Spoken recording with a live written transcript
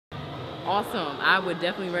Awesome. I would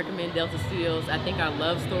definitely recommend Delta Studios. I think our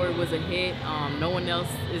love story was a hit. No one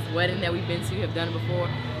else's wedding that we've been to have done it before.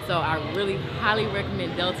 So I really highly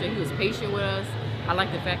recommend Delta. He was patient with us. I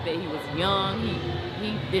like the fact that he was young.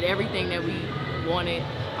 He did everything that we wanted.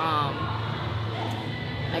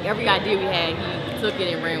 Like every idea we had, he took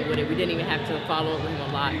it and ran with it. We didn't even have to follow up with him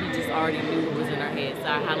a lot. He just already knew what was in our head. So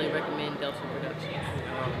I highly recommend Delta Productions.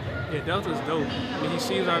 Yeah, Delta's dope. I mean, he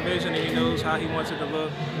sees our vision and he knows how he wants it to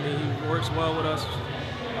look. I mean, he works well with us.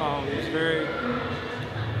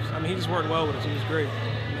 He just worked well with us. He was great.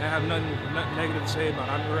 I mean, I have nothing negative to say about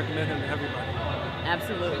it. I recommend him to everybody.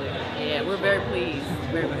 Absolutely. Yeah, we're very pleased.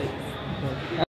 Very pleased.